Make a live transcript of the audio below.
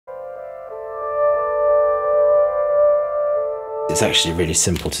It's actually really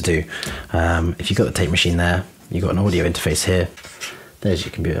simple to do. If you've got the tape machine there, you've got an audio interface here. There's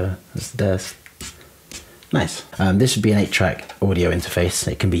your computer, there's the desk. Nice. This would be an 8-track audio interface.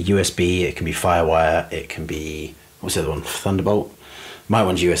 It can be USB, it can be Firewire, it can be, what's the other one? Thunderbolt. My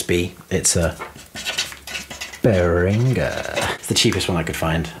one's USB. It's a Behringer. It's the cheapest one I could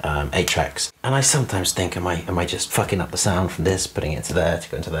find, 8 tracks. And I sometimes think, am I just fucking up the sound from this, putting it to there, to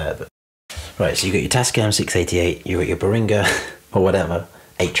go into there? But right, so you got your Tascam 688, you got your Behringer, or whatever,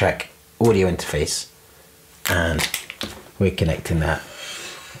 8-track audio interface, and we're connecting that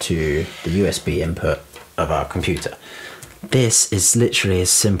to the USB input of our computer. This is literally as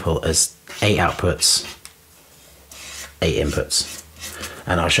simple as 8 outputs, 8 inputs.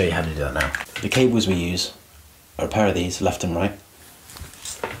 And I'll show you how to do that now. The cables we use are a pair of these, left and right,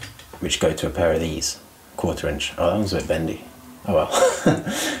 which go to a pair of these, 1/4 inch. Oh, that one's a bit bendy. Oh well.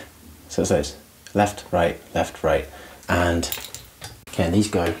 So it's those, left, right, and again, these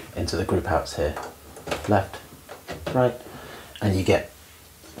go into the group outs here, left, right, and you get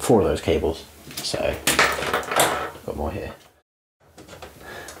 4 of those cables. So, got more here.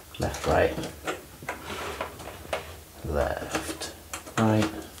 Left, right, left, right.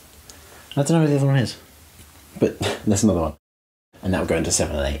 I don't know where the other one is, but there's another one. And that will go into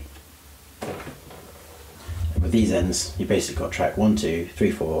 7 and 8. And with these ends, you basically got track 1, 2,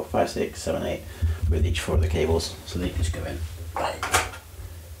 3, 4, 5, 6, 7, 8 with each 4 of the cables, so they just go in.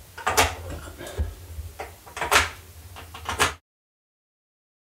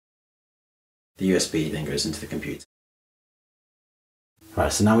 The USB then goes into the computer.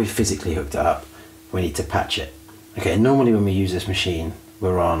 Right, so now we've physically hooked it up, we need to patch it. Okay, normally when we use this machine,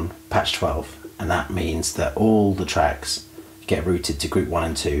 we're on patch 12, and that means that all the tracks get routed to group 1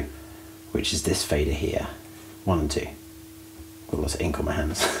 and 2, which is this fader here, 1 and 2. Got lots of ink on my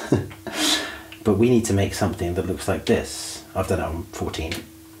hands. But we need to make something that looks like this. I've done it on 14,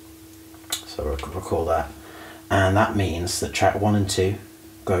 so we'll recall that. And that means that track 1 and 2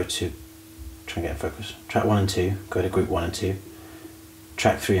 go to, try and get in focus, track 1 and 2 go to group 1 and 2,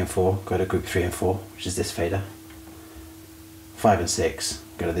 track 3 and 4 go to group 3 and 4, which is this fader, 5 and 6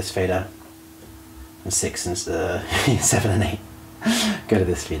 go to this fader, and 6 and 7 and 8 go to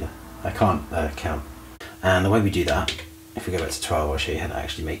this fader. I can't count. And the way we do that, if we go back to 12, I'll show you how to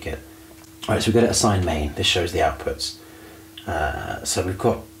actually make it. Alright, so we've got it assigned main. This shows the outputs. So we've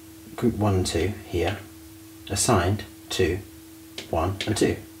got group 1 and 2 here, assigned to 1 and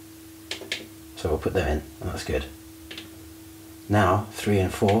 2. So we'll put them in, and that's good. Now 3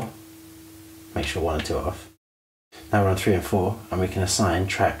 and 4, make sure 1 and 2 are off. Now we're on 3 and 4, and we can assign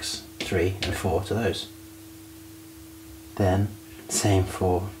tracks 3 and 4 to those. Then same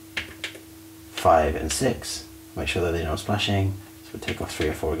for 5 and 6. Make sure that they're not splashing. So we'll take off 3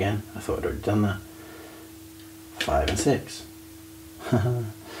 or 4 again. I thought I'd already done that. 5 and 6. And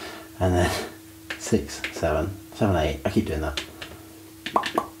then 6, 7, 7, 8. I keep doing that.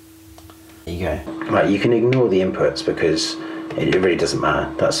 There you go. Right, you can ignore the inputs because it really doesn't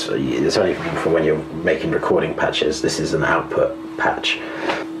matter. It's only for when you're making recording patches. This is an output patch.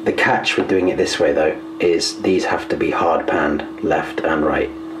 The catch with doing it this way though is these have to be hard panned left and right.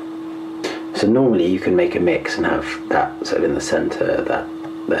 So normally you can make a mix and have that sort of in the center, that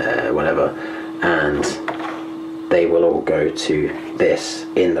there, whatever, and they will all go to this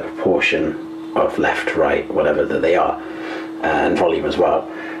in the proportion of left, right, whatever that they are, and volume as well.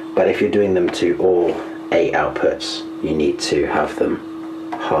 But if you're doing them to all 8 outputs, you need to have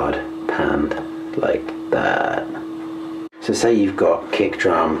them hard panned like that. So say you've got kick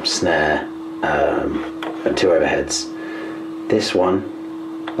drum, snare, and 2 overheads. This one,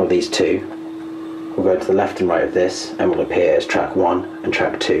 or these 2, will go to the left and right of this and will appear as track 1 and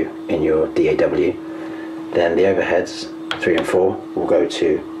track 2 in your D.A.W. Then the overheads, 3 and 4, will go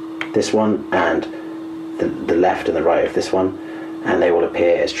to this one and the left and the right of this one, and they will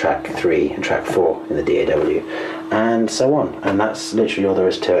appear as track 3 and track 4 in the D.A.W. and so on. And that's literally all there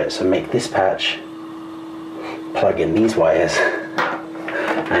is to it. So make this patch, plug in these wires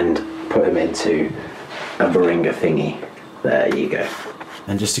and put them into a Behringer thingy. There you go.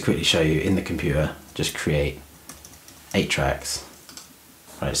 And just to quickly show you, in the computer, just create 8 tracks.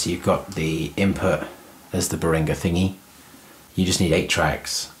 Right, so you've got the input as the Behringer thingy. You just need 8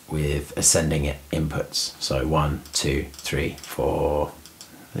 tracks with ascending inputs. So 1, 2, 3, 4.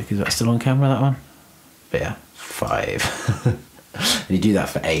 Is that still on camera, that one? But yeah, 5. And you do that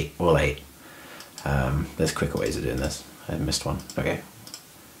for 8, all 8. There's quicker ways of doing this. I missed one. Okay.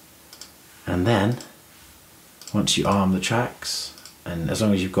 And then, once you arm the tracks, and as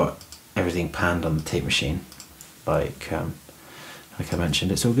long as you've got everything panned on the tape machine, like like I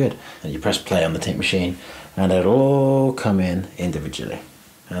mentioned, it's all good. And you press play on the tape machine and it'll all come in individually.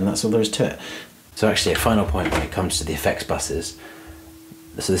 And that's all there is to it. So actually a final point when it comes to the effects buses,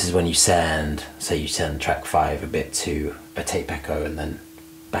 so this is when you send, say you send track 5 a bit to a tape echo and then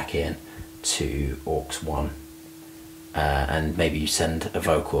back in to aux 1, and maybe you send a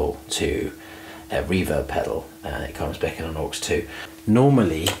vocal to a reverb pedal and it comes back in on aux 2.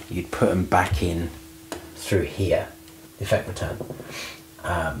 Normally you'd put them back in through here, effect return,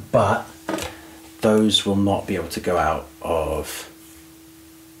 but those will not be able to go out of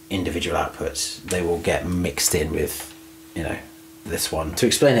individual outputs. They will get mixed in with, you know, this one. To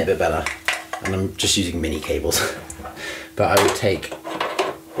explain it a bit better, and I'm just using mini cables, but I would take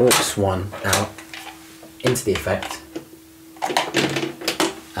aux 1 out into the effect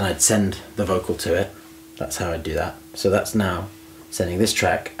and I'd send the vocal to it. That's how I'd do that. So that's now sending this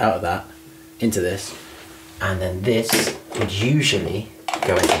track out of that into this, and then this would usually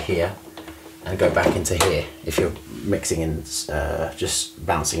go into here and go back into here if you're mixing in, just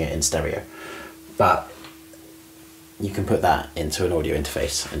bouncing it in stereo. But you can put that into an audio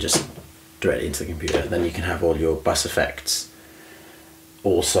interface and just directly into the computer. Then you can have all your bus effects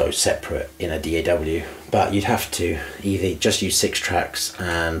also separate in a D.A.W, but you'd have to either just use 6 tracks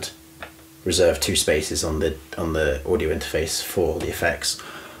and reserve 2 spaces on the audio interface for the effects,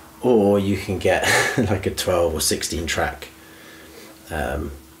 or you can get like a 12 or 16 track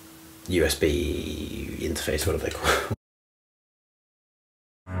USB interface, whatever they call it.